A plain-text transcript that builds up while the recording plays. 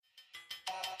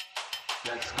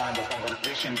That's kind of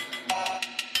conversation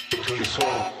to the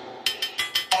soul.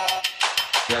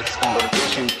 That's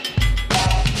conversation to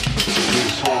the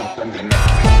soul and the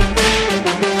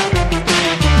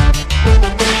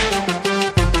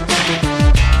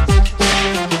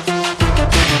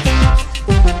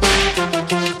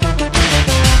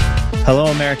Hello,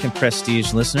 American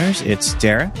Prestige listeners. It's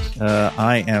Derek.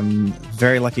 I am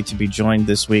very lucky to be joined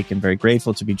this week and very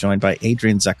grateful to be joined by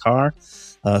Adrian Zakar,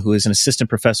 who is an assistant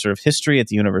professor of history at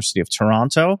the University of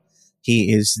Toronto.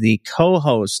 He is the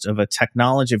co-host of a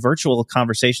virtual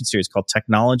conversation series called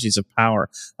Technologies of Power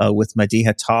with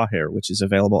Madiha Tahir, which is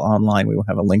available online. We will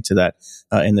have a link to that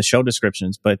in the show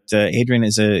descriptions. But Adrian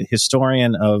is a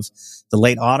historian of the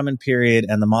late Ottoman period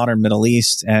and the modern Middle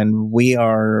East, and we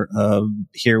are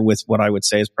here with what I would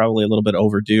say is probably a little bit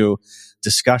overdue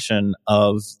discussion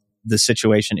of the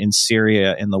situation in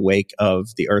Syria in the wake of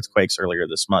the earthquakes earlier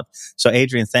this month. So,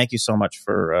 Adrian, thank you so much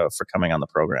for coming on the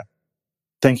program.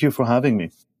 Thank you for having me.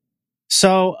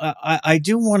 So I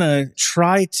do want to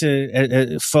try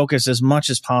to focus as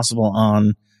much as possible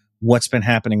on what's been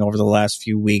happening over the last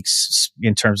few weeks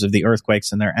in terms of the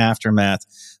earthquakes and their aftermath.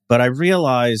 But I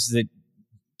realize that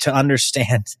to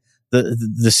understand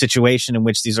the situation in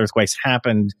which these earthquakes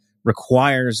happened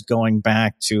requires going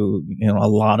back to a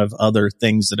lot of other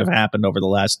things that have happened over the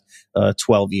last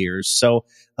 12 years. So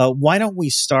why don't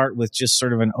we start with just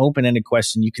sort of an open-ended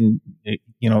question? You can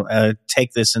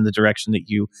take this in the direction that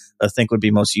you think would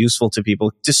be most useful to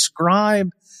people.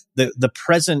 Describe the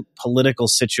present political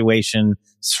situation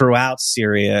throughout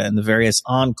Syria and the various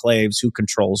enclaves, who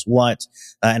controls what,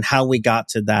 and how we got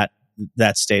to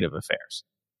that state of affairs.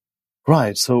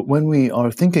 Right. So when we are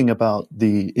thinking about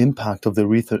the impact of the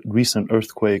recent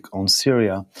earthquake on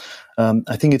Syria,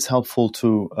 I think it's helpful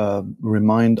to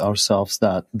remind ourselves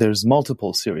that there's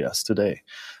multiple Syrias today.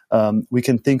 We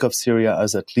can think of Syria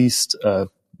as at least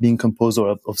being composed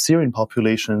of Syrian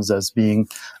populations as being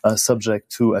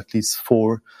subject to at least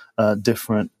four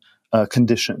different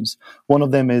conditions. One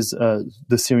of them is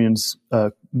the Syrians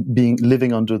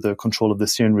living under the control of the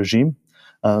Syrian regime.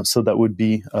 So that would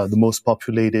be the most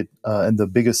populated and the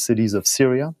biggest cities of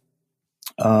Syria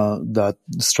that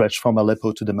stretch from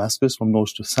Aleppo to Damascus, from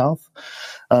north to south.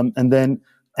 And then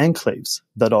enclaves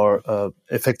that are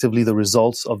effectively the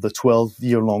results of the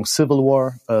 12-year-long civil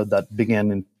war that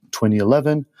began in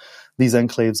 2011. These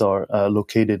enclaves are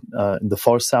located in the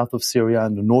far south of Syria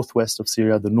and the northwest of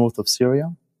Syria, the north of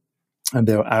Syria. And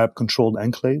they are Arab-controlled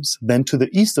enclaves. Then to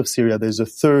the east of Syria, there's a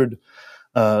third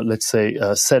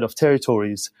set of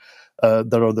territories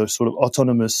that are the sort of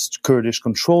autonomous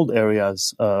Kurdish-controlled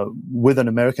areas with an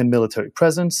American military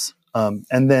presence.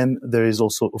 And then there is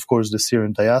also, of course, the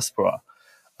Syrian diaspora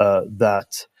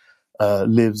that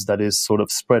is sort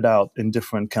of spread out in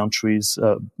different countries,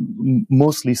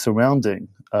 mostly surrounding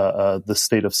the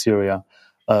state of Syria,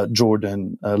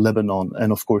 Jordan, Lebanon,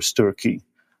 and, of course, Turkey.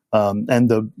 And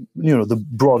the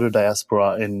broader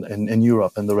diaspora in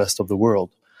Europe and the rest of the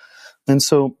world. And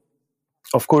so,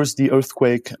 of course, the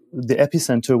earthquake, the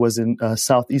epicenter was in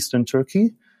southeastern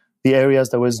Turkey. The areas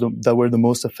that were the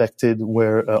most affected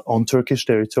were on Turkish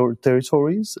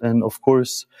territories. And, of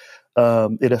course,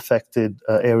 it affected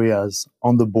areas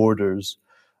on the borders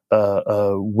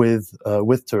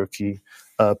with Turkey,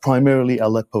 primarily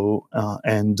Aleppo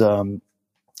and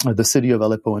the city of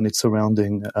Aleppo and its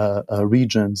surrounding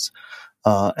regions,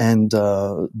 and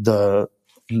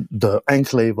the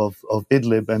enclave of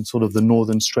Idlib and sort of the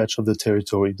northern stretch of the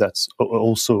territory that's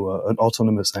also an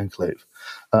autonomous enclave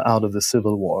out of the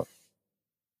civil war.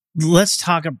 Let's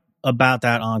talk about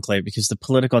that enclave, because the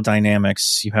political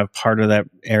dynamics, you have part of that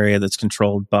area that's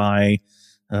controlled by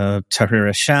Tahrir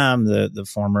al-Sham, the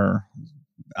former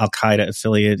Al-Qaeda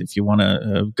affiliate, if you want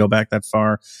to go back that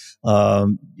far.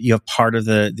 You have part of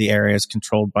the area is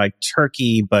controlled by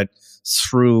Turkey, but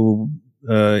through,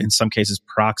 in some cases,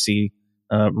 proxy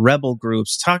rebel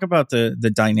groups. Talk about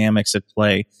the dynamics at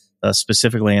play,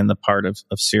 specifically in the part of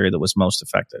Syria that was most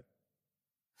affected.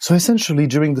 So essentially,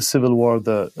 during the civil war,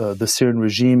 the Syrian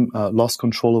regime lost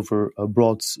control over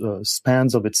broad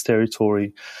spans of its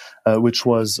territory, which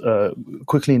was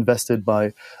quickly invested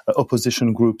by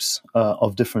opposition groups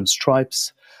of different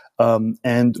stripes.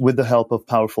 And with the help of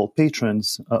powerful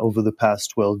patrons over the past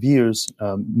 12 years,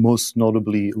 most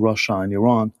notably Russia and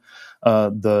Iran,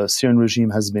 the Syrian regime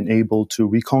has been able to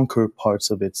reconquer parts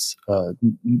of its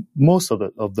most of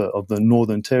the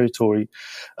northern territory,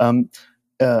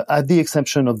 at the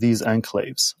exception of these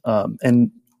enclaves. And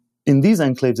in these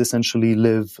enclaves, essentially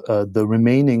live the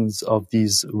remainings of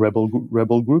these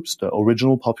rebel groups, the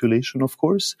original population, of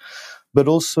course, but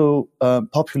also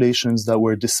populations that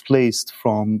were displaced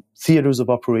from theaters of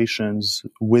operations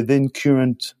within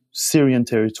current Syrian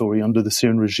territory under the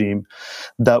Syrian regime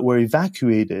that were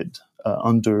evacuated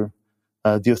under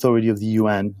the authority of the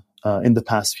UN in the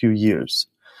past few years.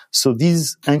 So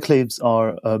these enclaves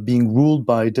are being ruled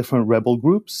by different rebel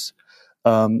groups,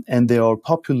 and they are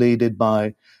populated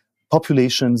by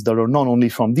populations that are not only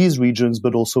from these regions,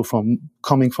 but also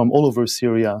coming from all over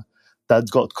Syria that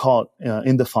got caught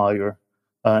in the fire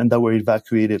and that were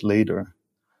evacuated later.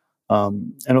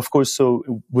 And of course,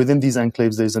 so within these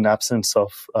enclaves, there's an absence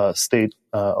of state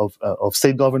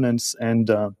governance, and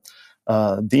the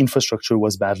infrastructure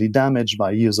was badly damaged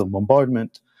by years of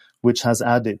bombardment, which has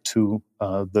added to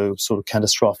the sort of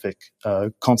catastrophic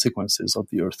consequences of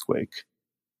the earthquake.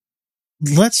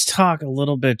 Let's talk a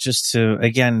little bit, just to,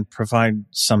 again, provide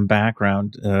some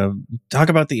background. Talk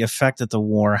about the effect that the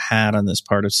war had on this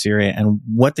part of Syria and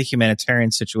what the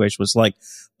humanitarian situation was like,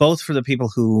 both for the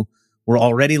people who were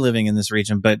already living in this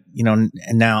region, but, and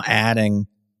now adding,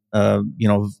 a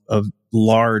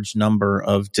large number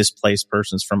of displaced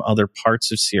persons from other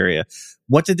parts of Syria.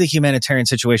 What did the humanitarian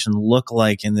situation look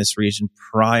like in this region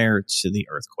prior to the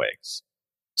earthquakes?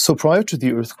 So prior to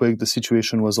the earthquake, the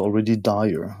situation was already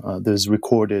dire. There's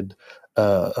recorded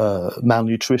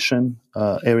malnutrition,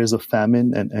 areas of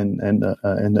famine, and an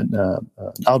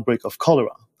outbreak of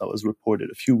cholera that was reported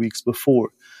a few weeks before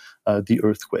the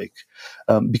earthquake.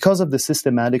 Because of the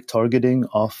systematic targeting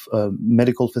of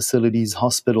medical facilities,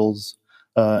 hospitals,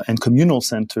 and communal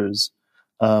centers,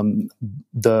 not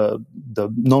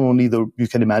only you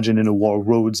can imagine in a war,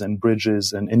 roads and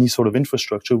bridges and any sort of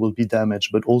infrastructure will be damaged,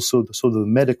 but also the sort of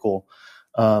medical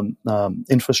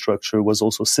infrastructure was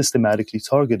also systematically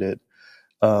targeted,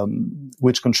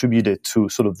 which contributed to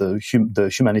sort of the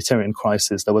humanitarian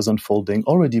crisis that was unfolding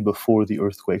already before the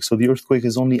earthquake. So the earthquake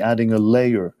is only adding a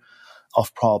layer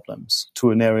of problems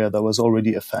to an area that was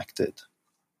already affected.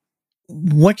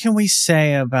 What can we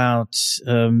say about,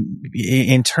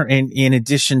 in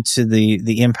addition to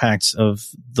the impacts of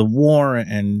the war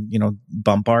and,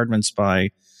 bombardments by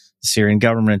the Syrian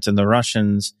government and the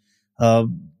Russians?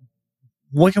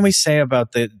 What can we say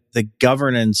about the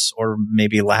governance, or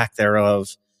maybe lack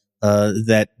thereof,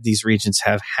 that these regions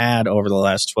have had over the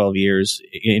last 12 years,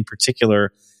 in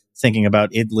particular, thinking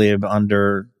about Idlib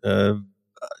under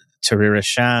Tahrir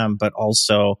al-Sham, but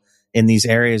also in these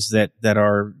areas that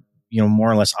are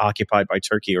more or less occupied by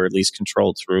Turkey, or at least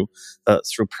controlled through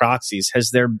proxies? Has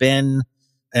there been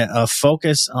a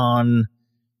focus on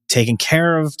taking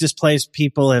care of displaced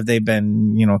people? Have they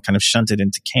been, kind of shunted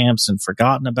into camps and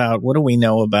forgotten about? What do we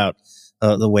know about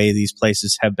the way these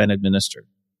places have been administered?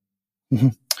 Mm-hmm.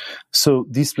 So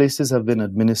these places have been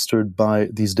administered by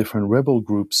these different rebel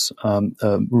groups,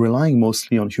 relying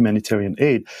mostly on humanitarian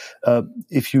aid.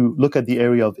 If you look at the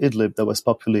area of Idlib that was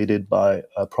populated by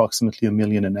approximately 1.5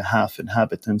 million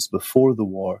inhabitants before the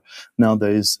war, now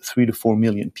there is 3 to 4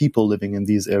 million people living in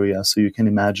these areas. So you can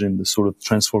imagine the sort of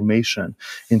transformation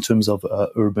in terms of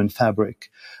urban fabric.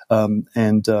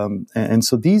 And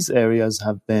so these areas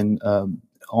have been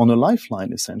on a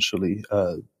lifeline, essentially,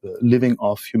 living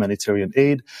off humanitarian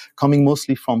aid, coming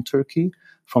mostly from Turkey,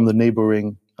 from the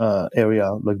neighboring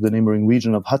area, like the neighboring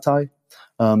region of Hatay.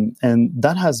 And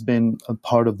that has been a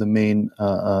part of the main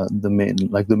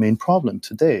problem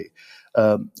today,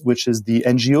 which is the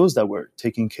NGOs that were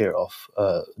taking care of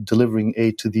delivering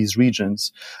aid to these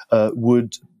regions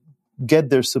would get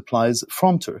their supplies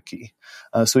from Turkey.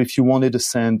 So if you wanted to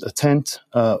send a tent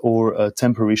or a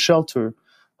temporary shelter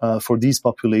for these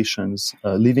populations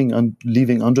living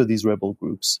under these rebel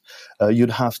groups,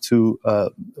 you'd have to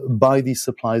buy these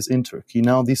supplies in Turkey.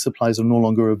 Now these supplies are no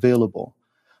longer available.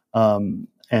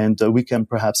 And we can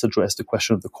perhaps address the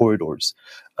question of the corridors,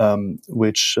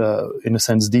 which, in a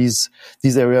sense, these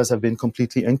areas have been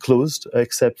completely enclosed,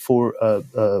 except for,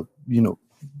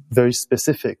 very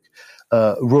specific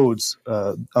roads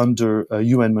under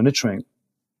UN monitoring.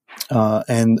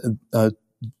 And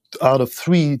out of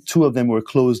 3, 2 of them were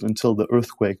closed until the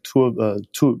earthquake. Two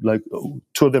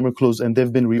of them were closed, and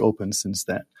they've been reopened since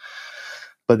then.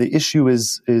 But the issue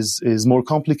is more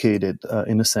complicated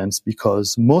in a sense,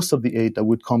 because most of the aid that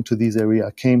would come to these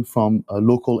areas came from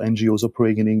local NGOs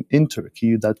operating in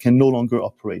Turkey that can no longer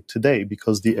operate today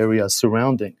because the areas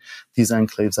surrounding these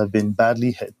enclaves have been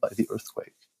badly hit by the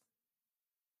earthquake.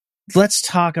 Let's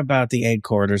talk about the aid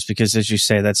corridors, because, as you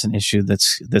say, that's an issue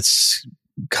that's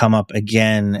come up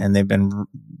again, and they've been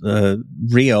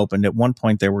reopened. At one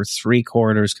point, there were 3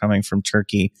 corridors coming from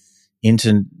Turkey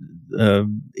into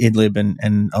Idlib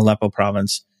and Aleppo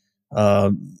province.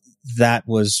 that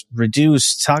was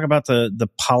reduced. Talk about the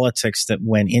politics that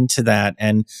went into that.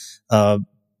 And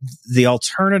the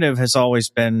alternative has always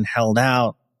been held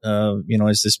out,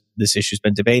 as this issue's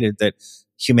been debated, that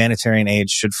humanitarian aid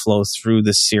should flow through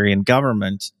the Syrian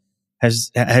government.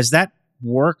 Has that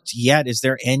worked yet? Is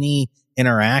there any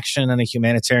interaction in a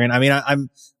humanitarian? I mean,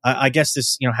 I guess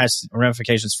this, has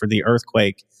ramifications for the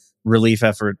earthquake relief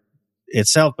effort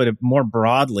itself, but more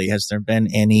broadly, has there been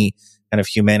any kind of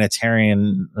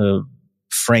humanitarian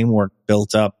framework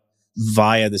built up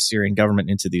via the Syrian government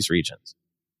into these regions?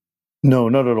 No,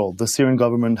 not at all. The Syrian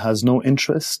government has no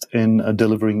interest in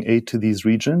delivering aid to these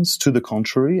regions. To the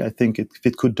contrary, I think if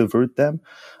it could divert them,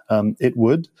 it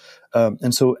would.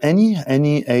 And so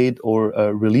any aid or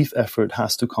relief effort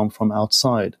has to come from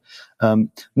outside.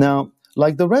 Now,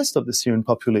 like the rest of the Syrian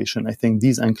population, I think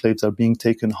these enclaves are being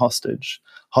taken hostage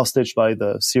by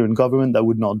the Syrian government that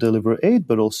would not deliver aid,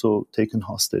 but also taken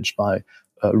hostage by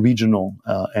regional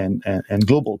and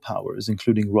global powers,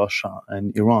 including Russia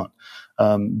and Iran.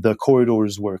 The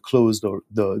corridors were closed, or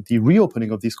the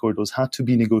reopening of these corridors had to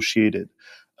be negotiated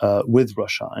with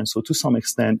Russia. And so to some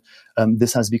extent,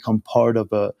 this has become part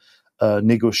of a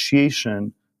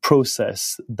negotiation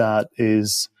process that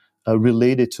is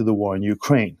related to the war in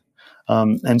Ukraine.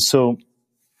 And so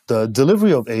the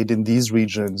delivery of aid in these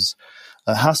regions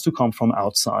has to come from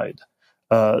outside.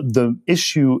 The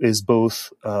issue is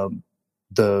both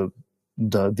the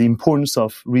importance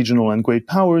of regional and great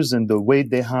powers and the weight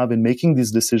they have in making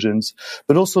these decisions,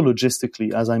 but also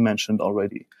logistically, as I mentioned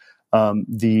already,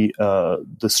 the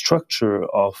structure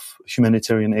of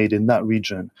humanitarian aid in that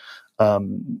region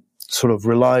sort of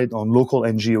relied on local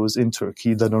NGOs in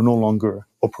Turkey that are no longer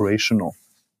operational.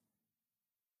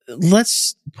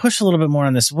 Let's push a little bit more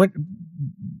on this.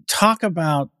 Talk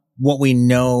about what we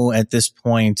know at this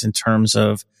point in terms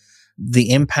of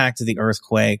the impact of the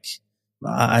earthquake.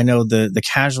 I know the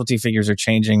casualty figures are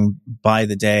changing by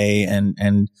the day,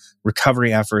 and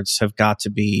recovery efforts have got to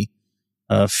be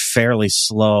fairly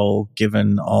slow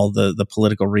given all the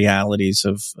political realities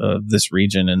of this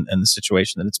region and the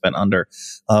situation that it's been under.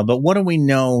 But what do we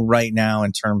know right now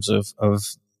in terms of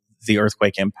the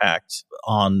earthquake impact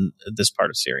on this part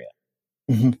of Syria?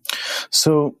 Mm-hmm.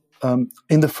 So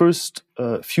in the first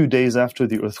few days after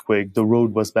the earthquake, the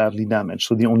road was badly damaged.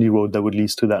 So the only road that would lead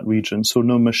to that region. So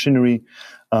no machinery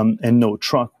and no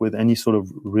truck with any sort of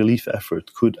relief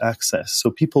effort could access. So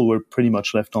people were pretty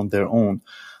much left on their own,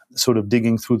 sort of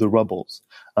digging through the rubbles.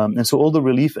 And so all the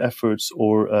relief efforts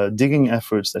or digging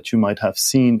efforts that you might have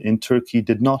seen in Turkey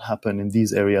did not happen in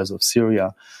these areas of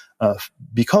Syria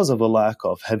because of a lack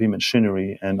of heavy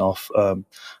machinery and of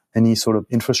any sort of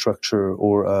infrastructure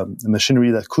or machinery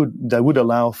that would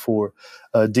allow for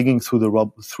digging through the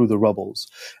rubbles.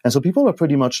 And so people are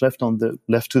pretty much left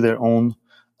to their own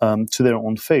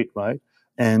fate, right?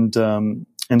 And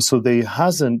so there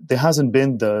hasn't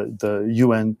been the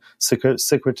UN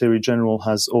Secretary General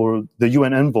or the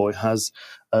UN envoy has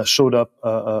showed up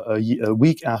a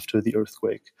week after the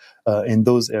earthquake in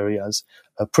those areas,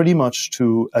 pretty much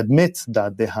to admit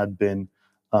that there had been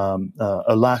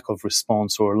a lack of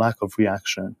response or a lack of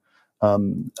reaction.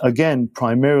 Again,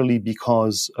 primarily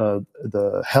because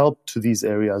the help to these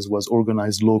areas was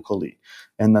organized locally,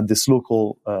 and that this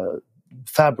local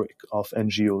fabric of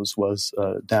NGOs was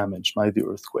damaged by the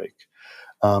earthquake.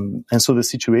 And so the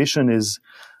situation is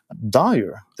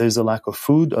dire. There's a lack of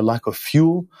food, a lack of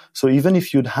fuel. So even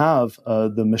if you'd have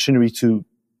the machinery to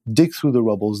dig through the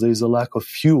rubbles, there's a lack of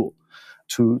fuel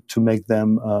to make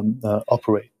them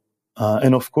operate.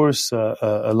 And of course,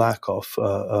 a lack of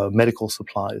medical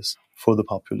supplies for the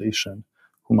population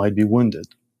who might be wounded.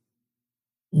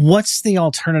 What's the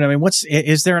alternative? I mean,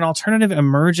 is there an alternative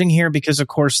emerging here? Because of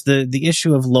course, the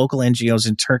issue of local NGOs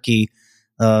in Turkey,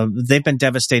 they've been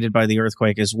devastated by the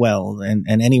earthquake as well. And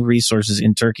any resources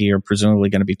in Turkey are presumably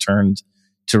going to be turned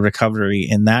to recovery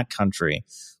in that country.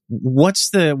 What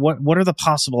are the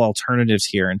possible alternatives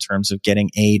here in terms of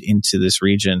getting aid into this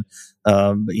region?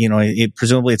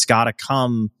 Presumably it's got to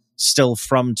come still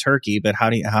from Turkey, but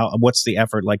what's the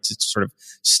effort like to sort of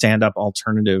stand up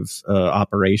alternative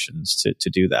operations to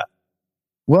do that?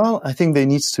 Well, I think there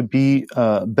needs to be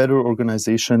better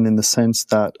organization in the sense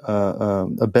that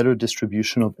a better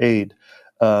distribution of aid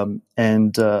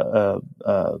and to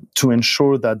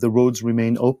ensure that the roads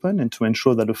remain open and to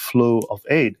ensure that a flow of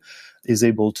aid is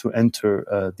able to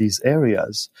enter these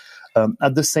areas.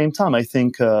 At the same time, I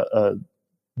think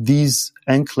these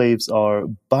enclaves are,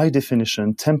 by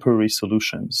definition, temporary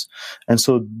solutions. And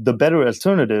so the better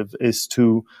alternative is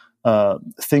to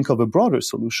think of a broader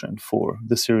solution for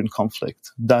the Syrian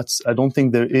conflict. I don't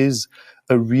think there is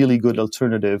a really good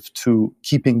alternative to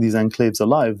keeping these enclaves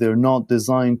alive. They're not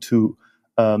designed to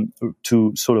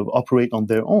sort of operate on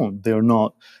their own. They're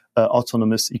not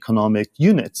autonomous economic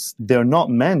units. They're not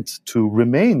meant to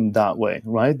remain that way,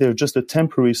 right? They're just a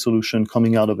temporary solution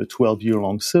coming out of a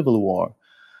 12-year-long civil war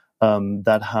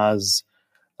that has,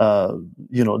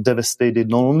 devastated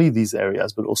not only these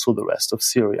areas, but also the rest of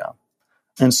Syria.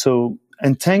 And so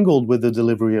entangled with the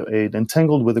delivery of aid,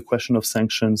 entangled with the question of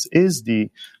sanctions is the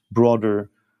broader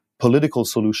political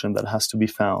solution that has to be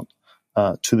found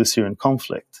to the Syrian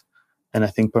conflict. And I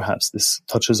think perhaps this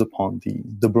touches upon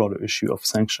the broader issue of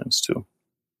sanctions too.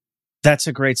 That's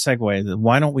a great segue.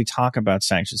 Why don't we talk about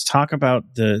sanctions? Talk about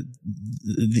the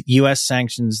U.S.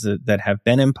 sanctions that have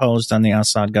been imposed on the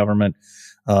Assad government,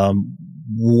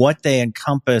 what they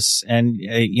encompass. And,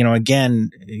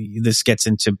 again, this gets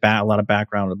into a lot of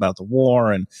background about the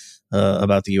war and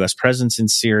about the U.S. presence in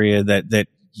Syria that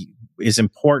is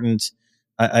important.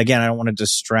 Again, I don't want to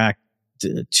distract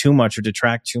too much or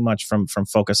detract too much from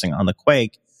focusing on the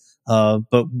quake.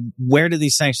 But where do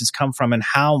these sanctions come from, and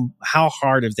how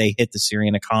hard have they hit the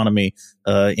Syrian economy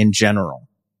in general?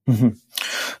 Mm-hmm.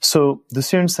 So the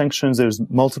Syrian sanctions, there's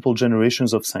multiple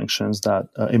generations of sanctions that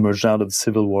emerged out of the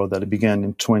civil war that began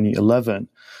in 2011.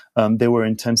 They were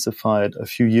intensified a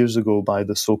few years ago by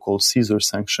the so-called Caesar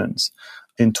sanctions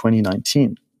in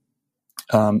 2019.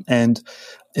 And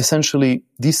essentially,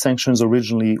 these sanctions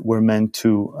originally were meant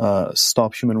to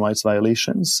stop human rights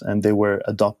violations, and they were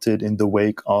adopted in the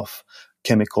wake of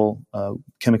chemical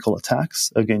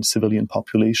attacks against civilian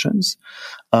populations.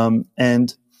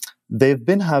 And they've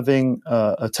been having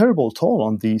a terrible toll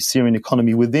on the Syrian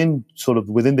economy within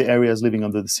the areas living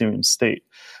under the Syrian state,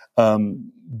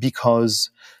 because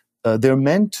they're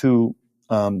meant to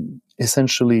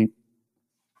essentially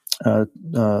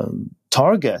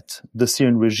target the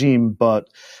Syrian regime, but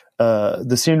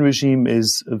the Syrian regime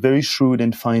is very shrewd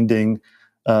in finding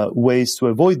ways to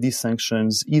avoid these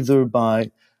sanctions, either by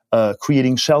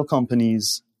creating shell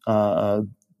companies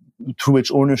through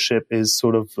which ownership is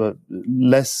sort of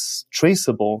less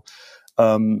traceable,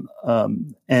 and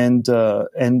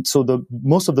so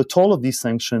most of the toll of these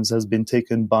sanctions has been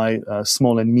taken by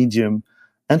small and medium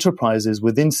enterprises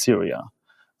within Syria.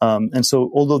 And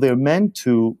so, although they're meant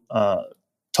to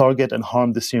target and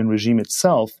harm the Syrian regime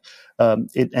itself,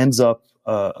 it ends up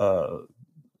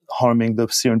harming the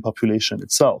Syrian population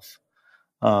itself.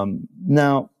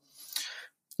 Now,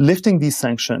 lifting these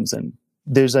sanctions, and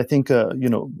there's, I think, a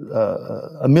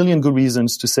million good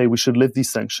reasons to say we should lift these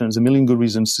sanctions, a million good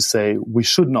reasons to say we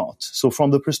should not. So,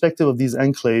 from the perspective of these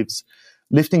enclaves,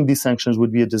 lifting these sanctions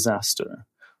would be a disaster,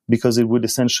 because it would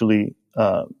essentially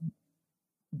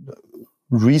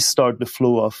restart the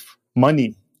flow of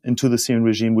money into the Syrian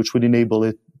regime, which would enable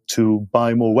it to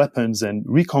buy more weapons and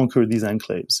reconquer these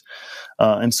enclaves.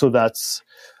 And so that's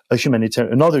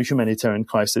another humanitarian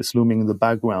crisis looming in the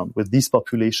background, with these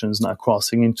populations now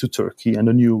crossing into Turkey, and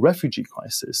a new refugee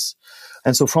crisis.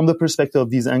 And so from the perspective of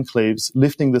these enclaves,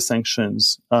 lifting the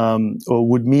sanctions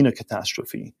would mean a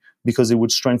catastrophe, because it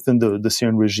would strengthen the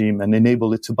Syrian regime and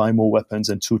enable it to buy more weapons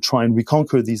and to try and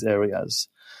reconquer these areas.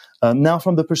 Now,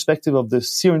 from the perspective of the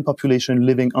Syrian population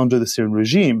living under the Syrian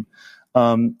regime,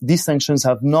 these sanctions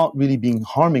have not really been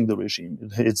harming the regime.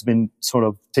 It's been sort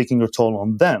of taking a toll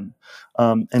on them.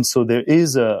 And so there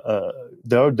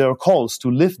are calls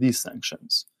to lift these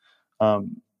sanctions.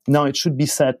 Now, it should be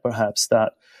said, perhaps,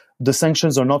 that the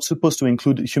sanctions are not supposed to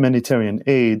include humanitarian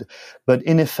aid, but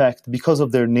in effect, because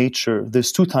of their nature,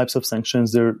 there's two types of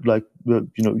sanctions. They're like,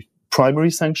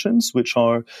 primary sanctions, which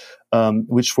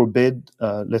forbid,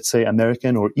 let's say,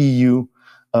 American or EU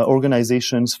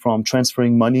organizations from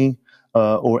transferring money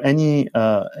or any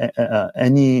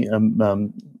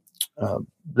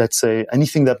let's say,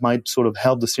 anything that might sort of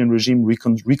help the Syrian regime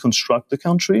reconstruct the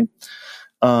country.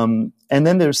 And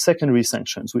then there's secondary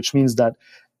sanctions, which means that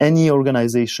any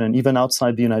organization, even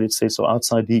outside the United States or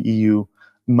outside the EU,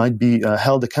 might be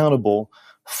held accountable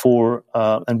for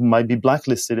and might be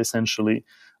blacklisted, essentially,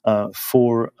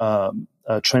 for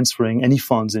transferring any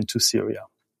funds into Syria.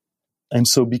 And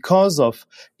so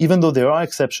even though there are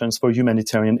exceptions for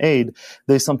humanitarian aid,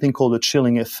 there's something called a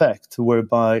chilling effect,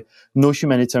 whereby no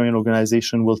humanitarian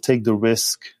organization will take the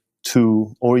risk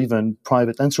or even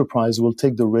private enterprise will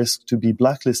take the risk to be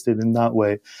blacklisted in that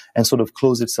way and sort of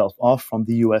close itself off from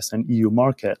the US and EU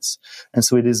markets. And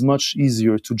so it is much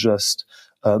easier to just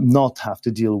not have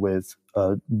to deal with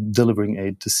delivering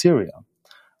aid to Syria.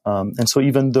 And so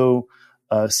even though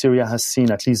Syria has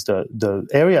seen, at least the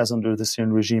areas under the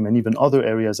Syrian regime and even other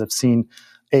areas have seen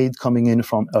aid coming in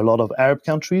from a lot of Arab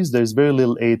countries. There's very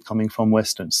little aid coming from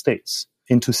Western states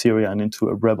into Syria and into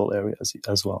rebel areas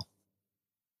as well.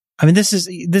 I mean, this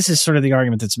is sort of the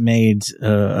argument that's made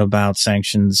about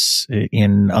sanctions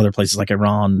in other places like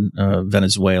Iran,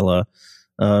 Venezuela,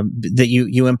 that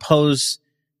you impose.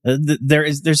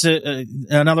 There's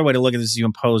another way to look at this. You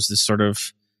impose this sort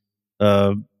of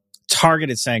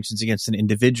targeted sanctions against an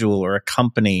individual or a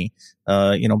company,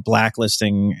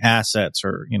 blacklisting assets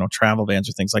or travel bans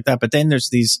or things like that. But then there's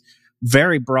these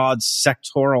very broad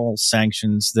sectoral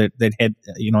sanctions that hit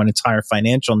an entire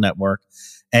financial network.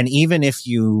 And even if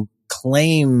you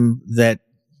claim that,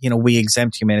 we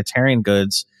exempt humanitarian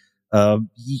goods,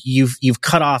 you've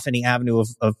cut off any avenue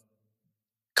of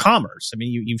commerce. I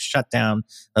mean, you've shut down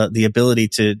the ability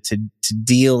to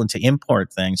deal and to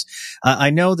import things. I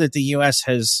know that the U.S.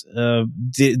 has,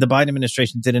 the Biden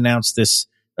administration did announce this,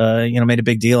 made a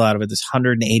big deal out of it, this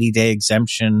 180-day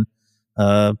exemption,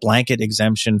 blanket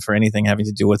exemption for anything having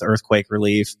to do with earthquake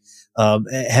relief.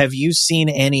 Have you seen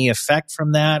any effect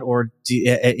from that, or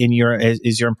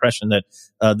is your impression that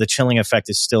the chilling effect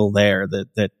is still there?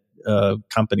 That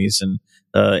companies and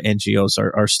NGOs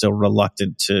are still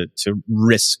reluctant to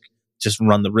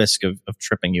run the risk of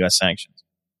tripping U.S. sanctions?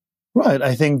 Right.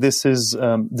 I think this is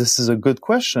a good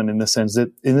question in the sense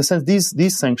that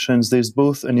these sanctions, there's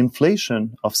both an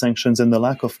inflation of sanctions and the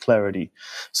lack of clarity,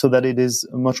 so that it is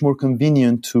much more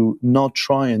convenient to not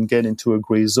try and get into a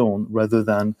gray zone rather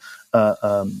than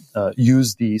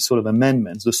use the sort of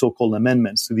amendments, the so-called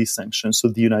amendments to these sanctions. So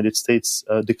the United States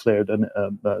declared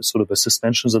sort of a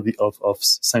suspension of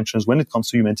sanctions when it comes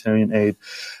to humanitarian aid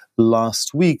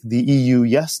last week. The EU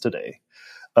yesterday.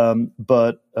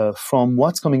 But from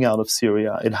what's coming out of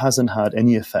Syria, it hasn't had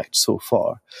any effect so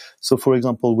far. So, for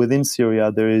example, within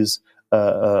Syria, there is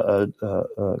a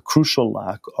crucial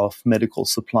lack of medical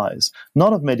supplies,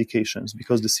 not of medications,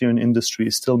 because the Syrian industry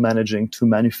is still managing to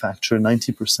manufacture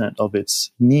 90% of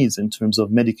its needs in terms of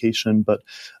medication, but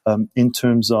in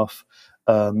terms of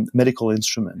medical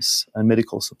instruments and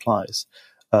medical supplies,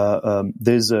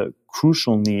 there's a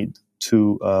crucial need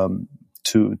to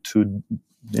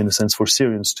in a sense, for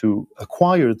Syrians to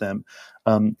acquire them,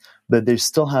 but there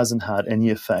still hasn't had any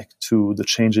effect to the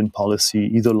change in policy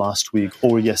either last week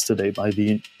or yesterday by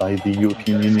the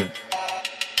European Union.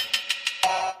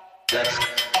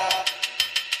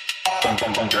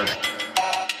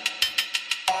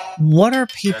 What are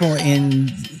people in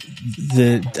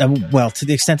to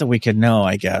the extent that we could know,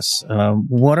 I guess,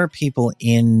 what are people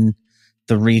in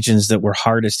the regions that were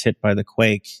hardest hit by the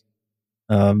quake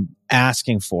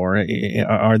asking for?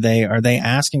 Are they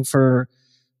asking for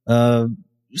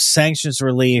sanctions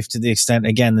relief to the extent,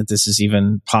 again, that this is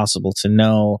even possible to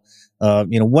know?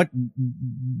 What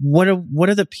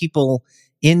are the people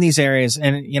in these areas?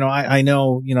 And I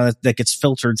know that gets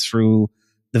filtered through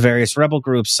the various rebel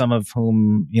groups, some of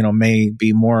whom may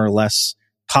be more or less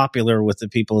popular with the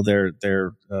people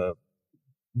they're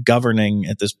governing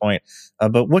at this point.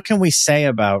 But what can we say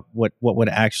about what would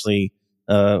actually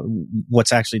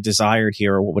what's actually desired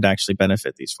here, or what would actually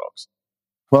benefit these folks?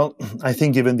 Well, I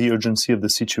think given the urgency of the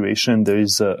situation, there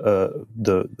is a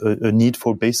need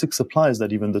for basic supplies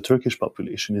that even the Turkish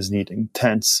population is needing: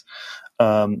 tents,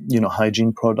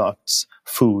 hygiene products,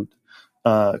 food,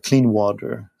 clean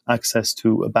water, access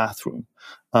to a bathroom.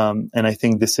 And I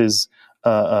think this is,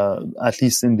 at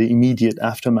least in the immediate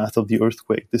aftermath of the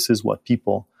earthquake, this is what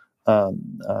people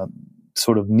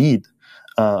sort of need.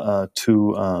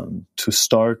 To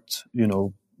start,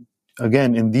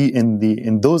 again, in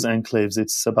those enclaves,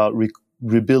 it's about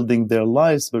rebuilding their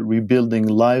lives, but rebuilding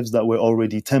lives that were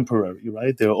already temporary,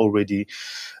 right?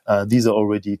 These are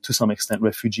already to some extent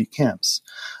refugee camps,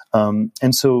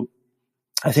 and so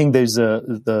I think there's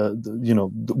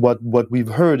what we've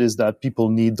heard is that people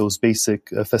need those basic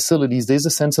facilities. There's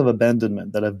a sense of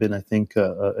abandonment that have been, I think,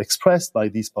 expressed by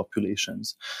these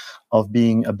populations, of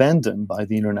being abandoned by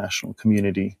the international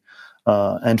community,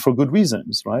 and for good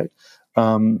reasons, right?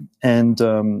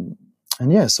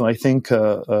 So I think,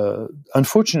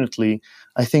 unfortunately,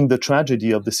 I think the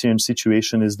tragedy of the Syrian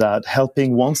situation is that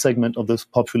helping one segment of the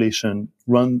population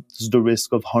runs the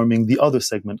risk of harming the other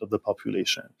segment of the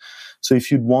population. So if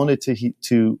you wanted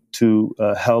to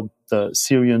help the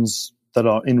Syrians that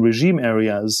are in regime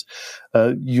areas,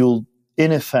 you'll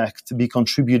in effect be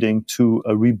contributing to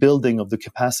a rebuilding of the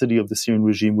capacity of the Syrian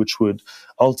regime, which would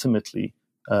ultimately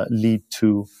lead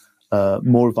to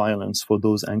more violence for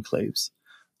those enclaves.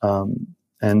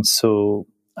 And so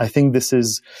I think this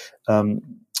is, to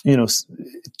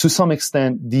some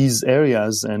extent, these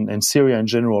areas and Syria in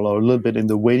general are a little bit in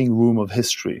the waiting room of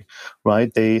history,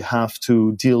 right? They have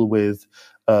to deal with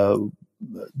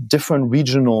different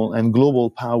regional and global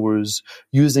powers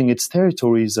using its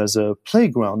territories as a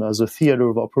playground, as a theater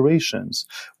of operations,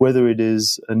 whether it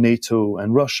is NATO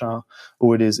and Russia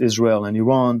or it is Israel and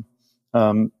Iran.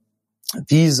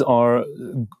 These are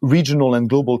regional and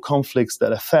global conflicts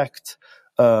that affect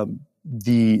the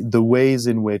ways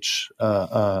in which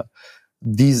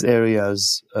these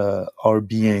areas are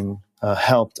being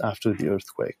helped after the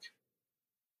earthquake.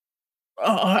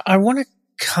 I want to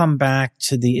come back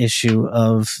to the issue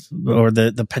of, or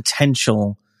the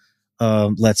potential,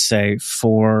 let's say,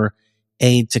 for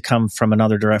aid to come from from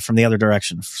the other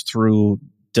direction through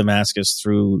Damascus,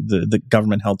 through the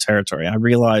government-held territory. I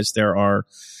realize there are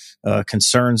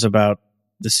concerns about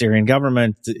the Syrian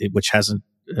government, which hasn't,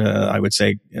 I would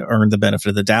say, earned the benefit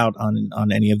of the doubt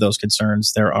on any of those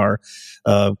concerns. There are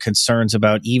concerns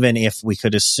about, even if we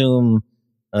could assume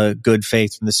good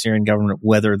faith from the Syrian government,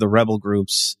 whether the rebel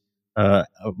groups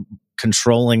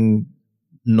controlling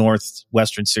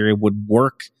northwestern Syria would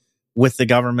work with the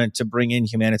government to bring in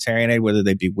humanitarian aid, whether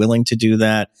they'd be willing to do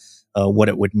that, what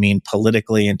it would mean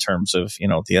politically in terms of,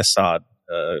 the Assad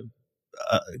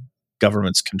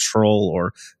government's control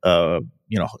or,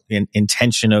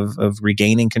 intention of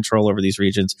regaining control over these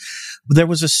regions. There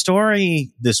was a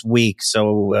story this week,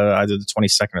 so either the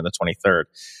 22nd or the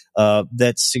 23rd,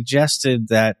 that suggested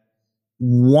that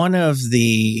one of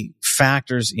the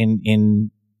factors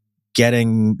in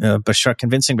getting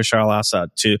convincing Bashar al-Assad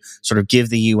to sort of give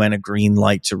the UN a green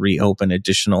light to reopen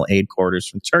additional aid corridors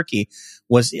from Turkey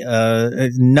was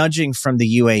nudging from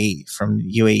the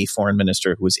UAE foreign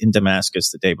minister, who was in Damascus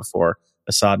the day before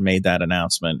Assad made that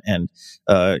announcement, and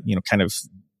kind of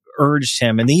urged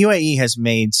him. And the UAE has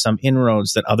made some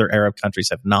inroads that other Arab countries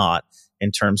have not,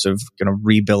 in terms of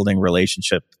rebuilding a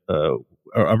relationship with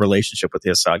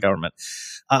the Assad government.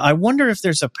 I wonder if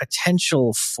there's a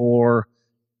potential for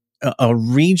a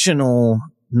regional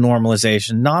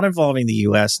normalization, not involving the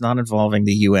U.S., not involving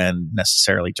the UN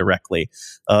necessarily directly,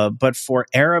 but for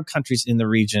Arab countries in the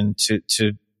region to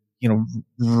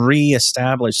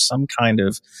reestablish some kind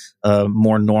of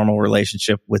more normal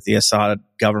relationship with the Assad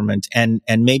government, and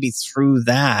maybe through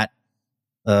that,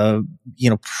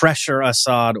 pressure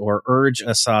Assad or urge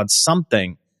Assad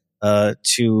something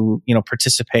to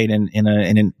participate in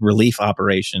a relief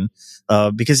operation,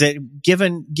 because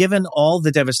given all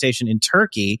the devastation in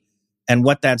Turkey and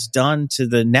what that's done to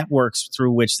the networks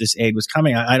through which this aid was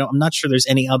coming, I'm not sure there's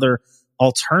any other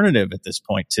alternative at this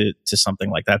point to something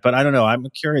like that. But I don't know. I'm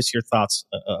curious your thoughts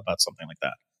about something like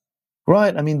that.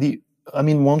 Right.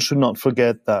 One should not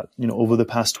forget that over the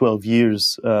past 12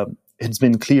 years, it's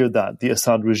been clear that the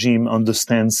Assad regime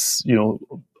understands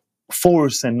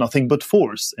force and nothing but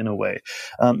force, in a way,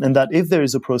 and that if there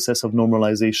is a process of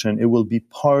normalization, it will be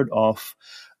part of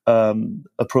a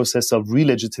process of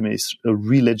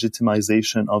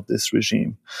re-legitimization of this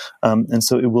regime, and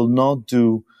so it will not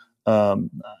do.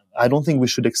 I don't think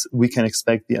we can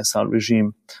expect the Assad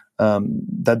regime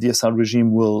that the Assad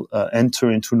regime will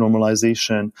enter into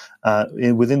normalization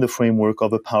within the framework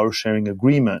of a power sharing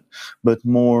agreement, but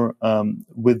more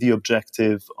with the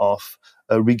objective of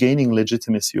regaining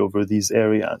legitimacy over these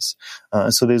areas.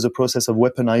 So there's a process of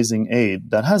weaponizing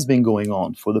aid that has been going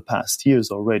on for the past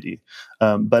years already.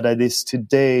 But at least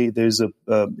today, there's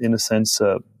in a sense,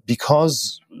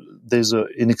 because there's an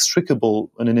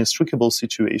inextricable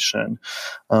situation,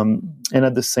 and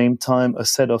at the same time, a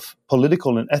set of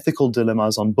political and ethical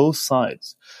dilemmas on both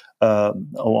sides, or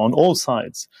on all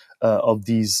sides of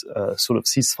these sort of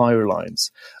ceasefire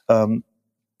lines.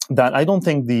 That I don't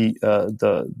think that's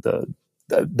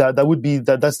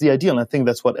the ideal. And I think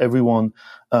that's what everyone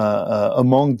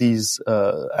among these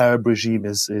Arab regime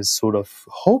is sort of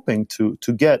hoping to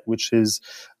get, which is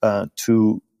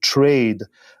to trade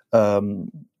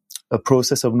a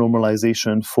process of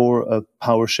normalization for a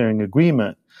power sharing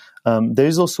agreement. There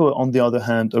is also, on the other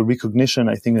hand, a recognition,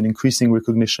 I think an increasing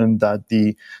recognition, that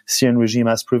the Syrian regime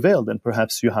has prevailed, and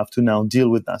perhaps you have to now deal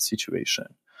with that situation.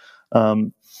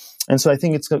 And so I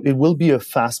think it will be a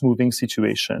fast-moving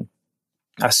situation.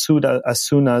 As soon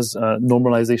as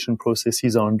normalization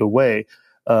processes are underway,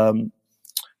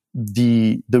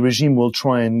 the regime will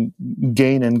try and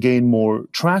gain more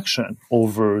traction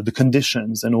over the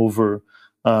conditions and over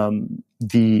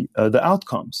the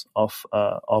outcomes of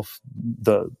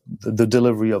the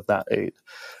delivery of that aid.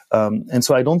 And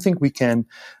so I don't think we can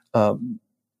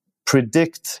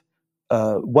predict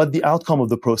what the outcome of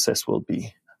the process will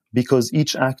be, because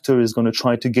each actor is going to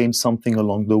try to gain something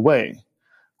along the way.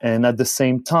 And at the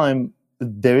same time,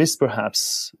 there is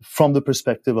perhaps, from the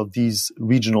perspective of these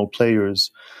regional players,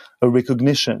 a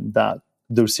recognition that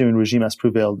the Syrian regime has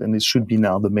prevailed and it should be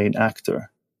now the main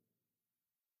actor.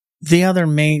 The other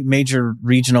major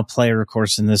regional player, of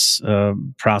course, in this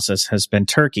process has been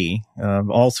Turkey,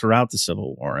 all throughout the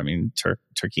civil war. I mean,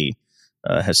 Turkey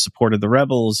has supported the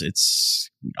rebels. It's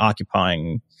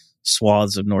occupying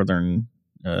swaths of northern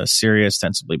Syria,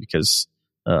 ostensibly because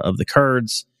of the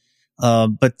Kurds.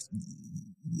 But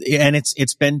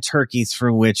it's been Turkey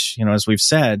through which, as we've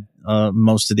said,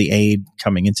 most of the aid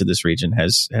coming into this region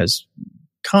has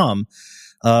come.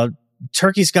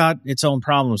 Turkey's got its own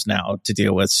problems now to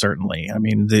deal with, certainly. I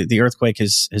mean, the earthquake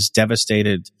has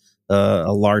devastated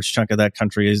a large chunk of that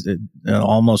country,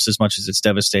 almost as much as it's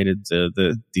devastated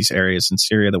these areas in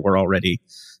Syria that were already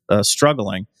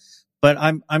struggling. But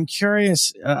I'm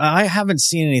curious. I haven't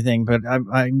seen anything, but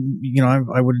I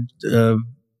would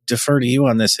defer to you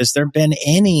on this. Has there been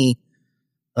any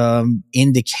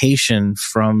indication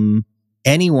from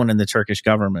anyone in the Turkish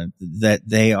government that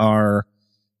they are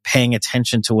paying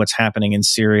attention to what's happening in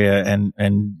Syria and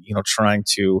trying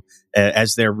to,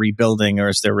 as they're rebuilding or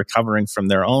as they're recovering from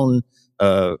their own,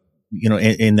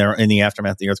 in the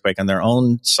aftermath of the earthquake on their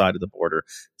own side of the border,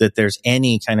 that there's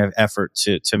any kind of effort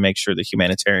to make sure that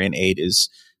humanitarian aid is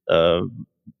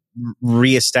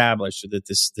reestablished, so that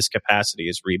this capacity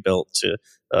is rebuilt to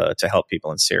help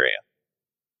people in Syria?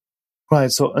 Right.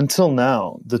 So until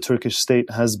now, the Turkish state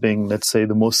has been, let's say,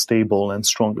 the most stable and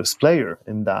strongest player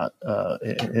in that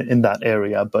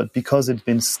area. But because it's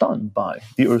been stunned by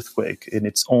the earthquake on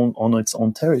its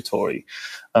own territory,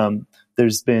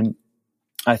 there's been,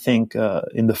 I think,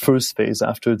 in the first phase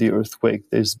after the earthquake,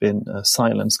 there's been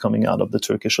silence coming out of the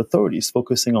Turkish authorities,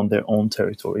 focusing on their own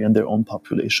territory and their own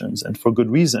populations, and for good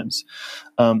reasons.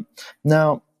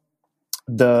 Now,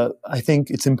 I think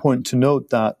it's important to note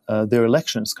that there are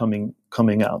elections coming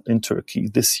out in Turkey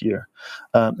this year,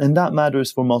 and that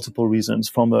matters for multiple reasons.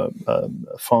 From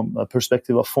a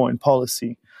perspective of foreign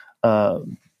policy,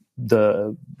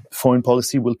 the foreign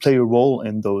policy will play a role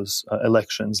in those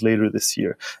elections later this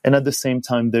year, and at the same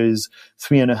time, there is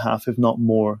 3.5, if not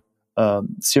more,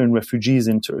 Syrian refugees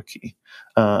in Turkey.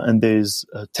 And there's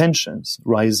tensions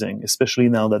rising, especially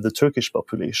now that the Turkish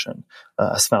population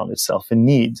has found itself in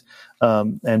need,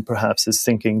 and perhaps is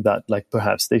thinking that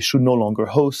perhaps they should no longer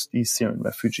host these Syrian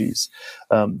refugees.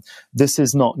 This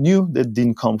is not new. It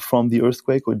didn't come from the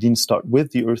earthquake, or didn't start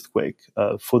with the earthquake.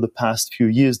 For the past few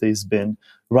years, there's been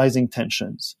rising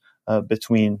tensions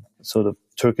between sort of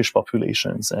Turkish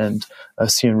populations and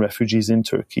Syrian refugees in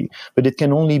Turkey, but it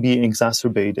can only be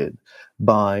exacerbated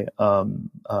by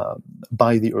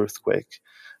the earthquake.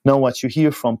 Now, what you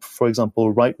hear from, for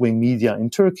example, right-wing media in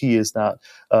Turkey is that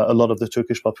a lot of the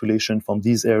Turkish population from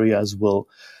these areas will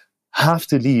have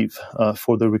to leave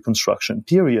for the reconstruction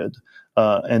period,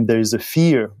 and there is a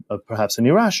fear, perhaps an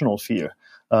irrational fear,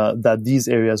 that these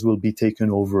areas will be taken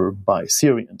over by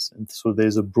Syrians. And so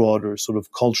there's a broader sort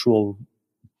of cultural,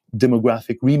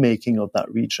 demographic remaking of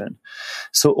that region.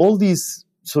 So all these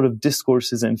sort of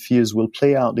discourses and fears will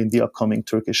play out in the upcoming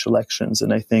Turkish elections.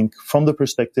 And I think from the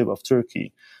perspective of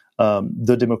Turkey,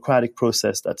 the democratic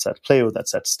process that's at play, or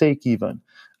that's at stake even,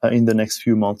 in the next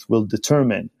few months will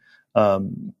determine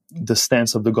the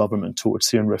stance of the government towards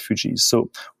Syrian refugees. So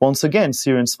once again,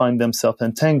 Syrians find themselves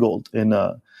entangled in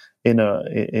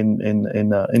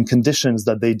conditions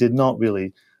that they did not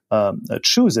really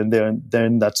choose, and they're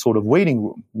in that sort of waiting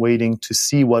room, waiting to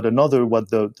see what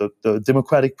the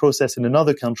democratic process in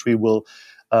another country will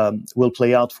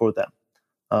play out for them,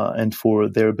 and for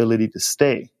their ability to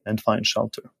stay and find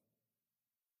shelter.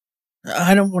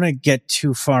 I don't want to get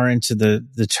too far into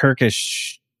the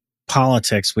Turkish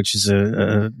politics, which is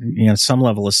some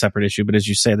level a separate issue. But as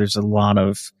you say, there's a lot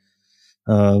of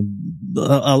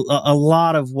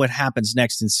what happens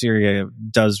next in Syria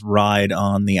does ride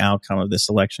on the outcome of this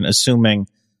election, assuming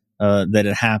that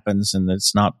it happens and that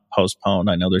it's not postponed.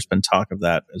 I know there's been talk of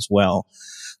that as well.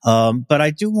 But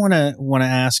I do want to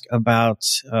ask about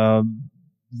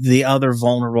the other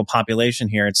vulnerable population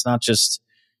here. It's not just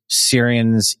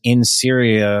Syrians in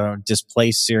Syria,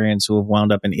 displaced Syrians who have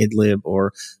wound up in Idlib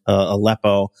or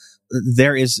Aleppo.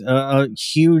 There is a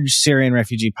huge Syrian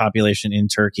refugee population in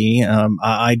Turkey.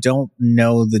 I don't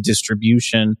know the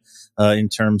distribution in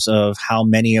terms of how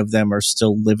many of them are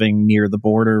still living near the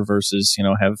border versus,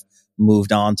 have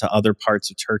moved on to other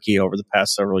parts of Turkey over the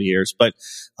past several years. But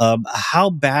how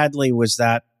badly was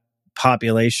that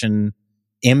population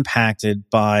impacted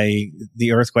by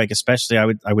the earthquake? Especially, I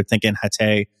would think in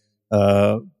Hatay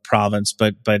province,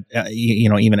 but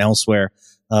even elsewhere.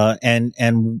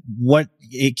 And what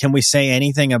can we say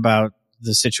anything about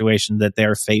the situation that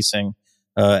they're facing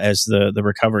as the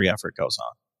recovery effort goes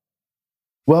on?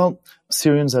 Well,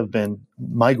 Syrians have been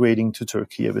migrating to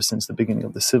Turkey ever since the beginning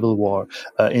of the civil war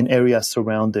in areas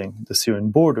surrounding the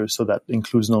Syrian border. So that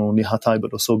includes not only Hatay,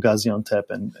 but also Gaziantep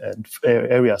and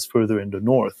areas further in the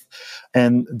north.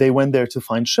 And they went there to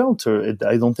find shelter.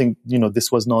 I don't think,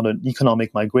 this was not an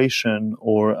economic migration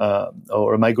or a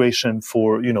migration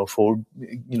for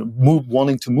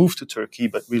wanting to move to Turkey,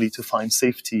 but really to find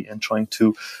safety and trying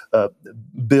to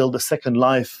build a second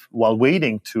life while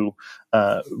waiting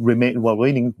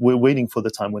for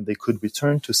the time when they could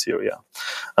return to Syria.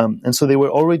 And so they were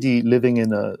already living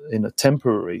in a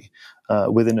temporary,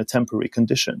 within a temporary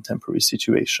condition, temporary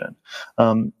situation.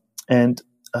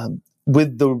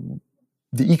 With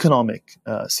the economic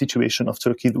situation of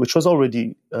Turkey, which was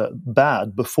already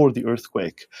bad before the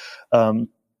earthquake,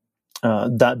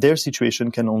 that their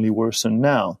situation can only worsen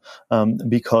now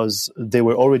because they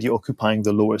were already occupying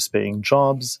the lowest paying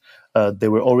jobs. They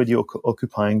were already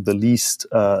occupying the least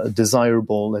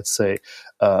desirable, let's say,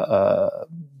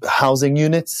 housing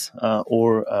units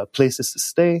or places to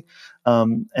stay.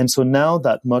 And so now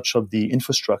that much of the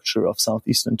infrastructure of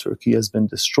southeastern Turkey has been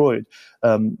destroyed,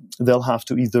 they'll have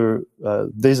to either,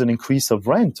 there's an increase of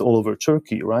rent all over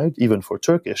Turkey, right? Even for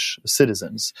Turkish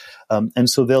citizens. And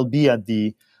so they'll be at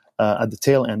the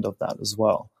tail end of that as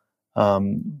well.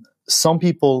 Some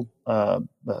people,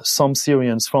 some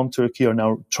Syrians from Turkey are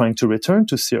now trying to return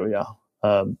to Syria,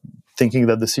 thinking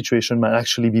that the situation might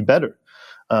actually be better.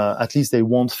 At least they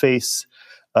won't face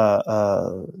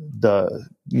the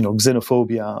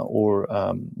xenophobia, or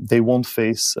they won't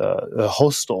face a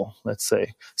hostile, let's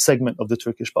say, segment of the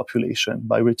Turkish population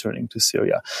by returning to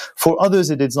Syria. For others,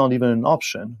 it is not even an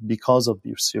option because of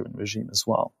the Syrian regime as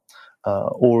well.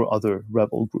 Or other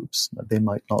rebel groups that they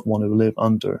might not want to live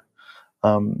under.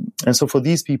 And so for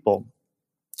these people,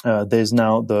 there's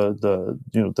now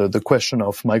the question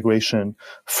of migration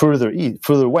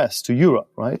further west to Europe,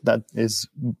 right? That is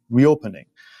reopening.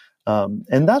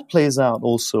 And that plays out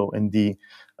also in the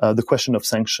question of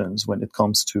sanctions when it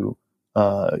comes to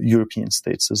European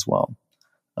states as well.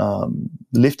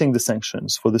 Lifting the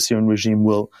sanctions for the Syrian regime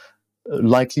will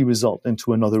likely result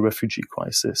into another refugee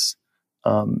crisis.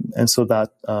 And so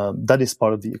that is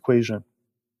part of the equation.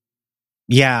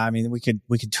 Yeah, I mean, we could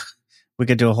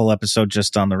do a whole episode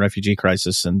just on the refugee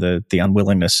crisis and the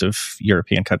unwillingness of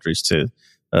European countries to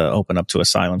open up to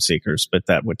asylum seekers, but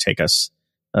that would take us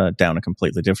down a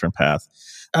completely different path.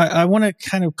 I want to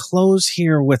kind of close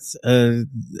here with a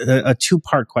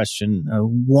two-part question.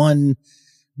 One,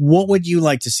 what would you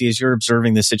like to see as you're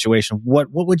observing the situation? What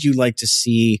would you like to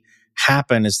see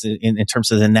happen in terms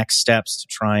of the next steps to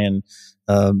try and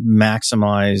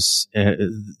maximize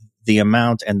the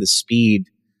amount and the speed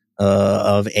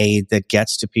of aid that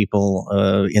gets to people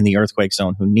in the earthquake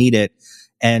zone who need it?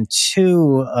 And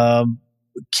two,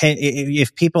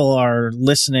 if people are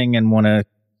listening and want to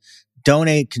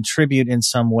donate, contribute in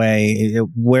some way,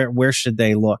 where should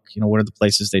they look? What are the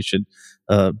places they should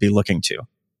be looking to?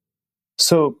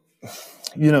 So,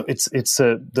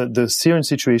 the Syrian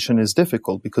situation is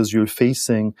difficult because you're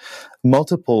facing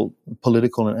multiple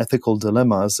political and ethical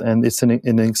dilemmas, and it's an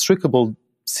inextricable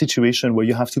situation where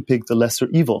you have to pick the lesser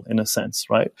evil in a sense,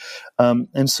 right?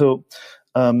 And so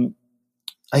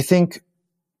I think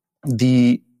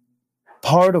the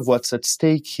part of what's at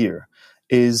stake here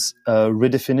is a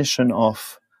redefinition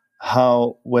of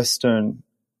how Western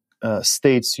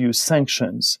states use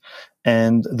sanctions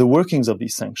and the workings of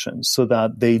these sanctions, so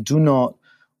that they do not,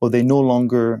 or they no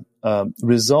longer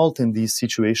result in these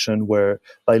situations where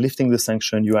by lifting the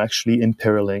sanction, you're actually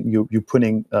imperiling, you're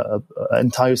putting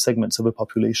entire segments of a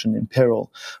population in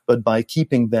peril. But by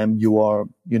keeping them, you're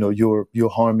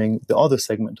harming the other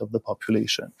segment of the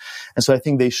population. And so I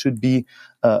think they should be,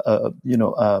 a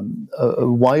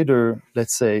wider,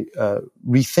 let's say,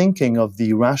 rethinking of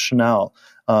the rationale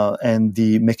and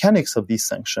the mechanics of these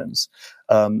sanctions.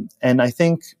 And I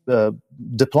think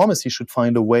diplomacy should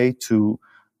find a way to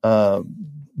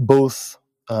both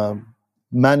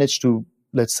manage to,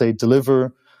 let's say,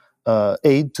 deliver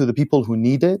aid to the people who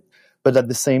need it, but at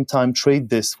the same time trade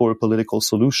this for a political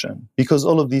solution. Because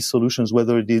all of these solutions,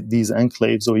 whether these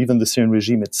enclaves or even the Syrian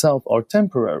regime itself, are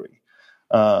temporary.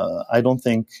 I don't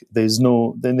think there's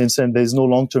no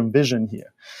long-term vision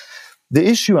here. The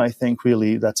issue, I think,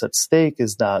 really that's at stake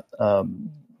is that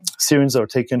Syrians are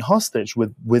taken hostage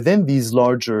within these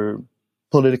larger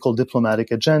political diplomatic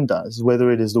agendas,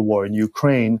 whether it is the war in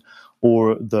Ukraine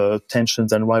or the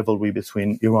tensions and rivalry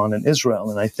between Iran and Israel.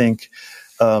 And I think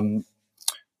rethinking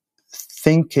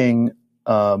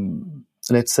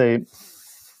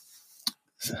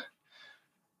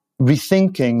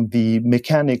the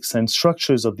mechanics and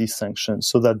structures of these sanctions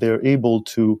so that they're able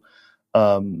to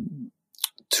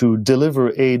to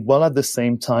deliver aid while at the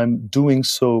same time doing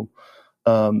so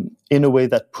in a way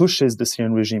that pushes the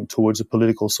Syrian regime towards a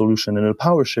political solution, and a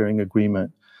power sharing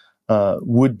agreement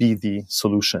would be the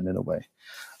solution in a way.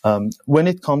 When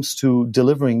it comes to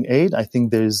delivering aid, I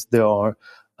think there are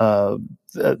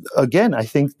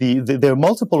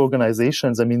multiple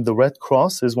organizations. I mean, the Red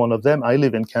Cross is one of them. I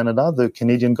live in Canada. The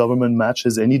Canadian government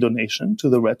matches any donation to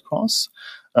the Red Cross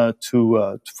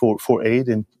for aid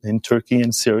in Turkey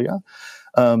and Syria.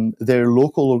 There are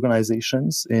local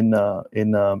organizations in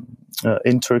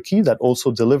Turkey that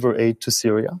also deliver aid to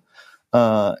Syria,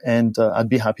 and I'd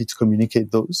be happy to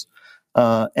communicate those.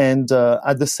 And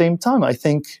at the same time, I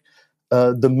think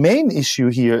the main issue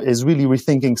here is really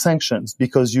rethinking sanctions,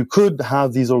 because you could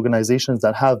have these organizations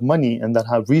that have money and that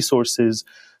have resources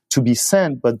to be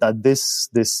sent, but that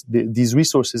these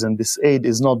resources and this aid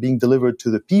is not being delivered to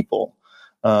the people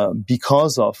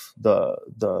because of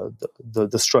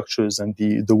the structures and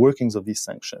the workings of these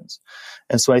sanctions.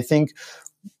 And so I think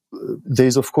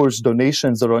there's, of course,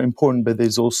 donations that are important, but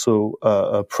there's also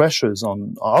pressures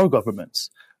on our governments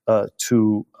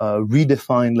to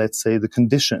redefine, let's say, the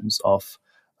conditions of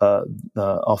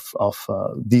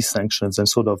these sanctions and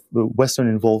sort of Western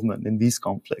involvement in these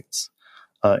conflicts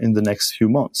in the next few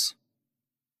months.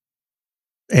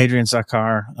 Adrian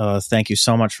Zakar, thank you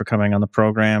so much for coming on the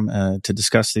program to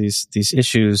discuss these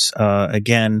issues.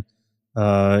 Again,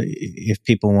 if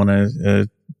people want to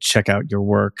check out your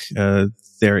work,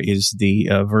 there is the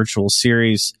virtual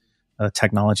series,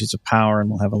 Technologies of Power, and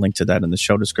we'll have a link to that in the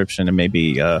show description. And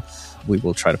maybe we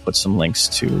will try to put some links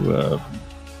to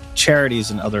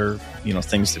charities and other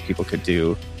things that people could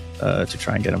do to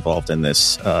try and get involved in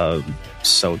this.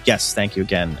 So yes, thank you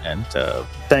again, and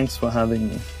thanks for having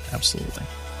me. Absolutely.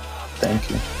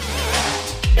 Thank you.